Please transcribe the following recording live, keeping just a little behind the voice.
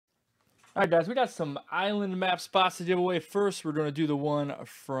All right, guys, we got some island map spots to give away. First, we're going to do the one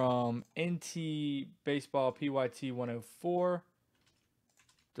from NT Baseball PYT 104.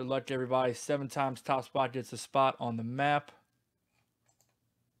 Good luck to everybody. 7 times top spot gets a spot on the map.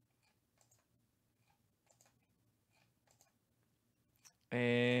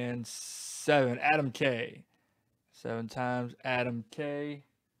 And 7, Adam K. 7 times Adam K.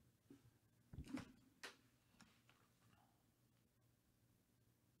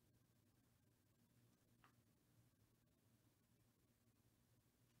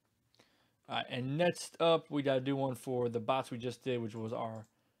 All right, and next up, we got to do one for the bots we just did, which was our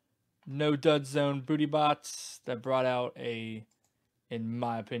no dud zone booty bots that brought out a, in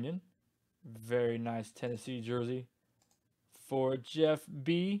my opinion, very nice Tennessee jersey for Jeff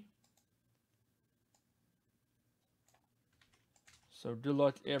B. So good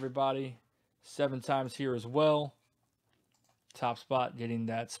luck to everybody. 7 times here as well. Top spot getting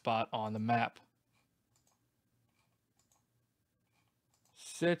that spot on the map.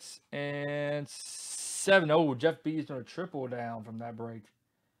 6 and 7. Oh, Jeff B is going to triple down from that break.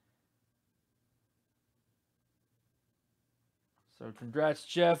 So congrats,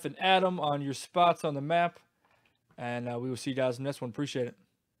 Jeff and Adam, on your spots on the map. And we will see you guys in the next one. Appreciate it.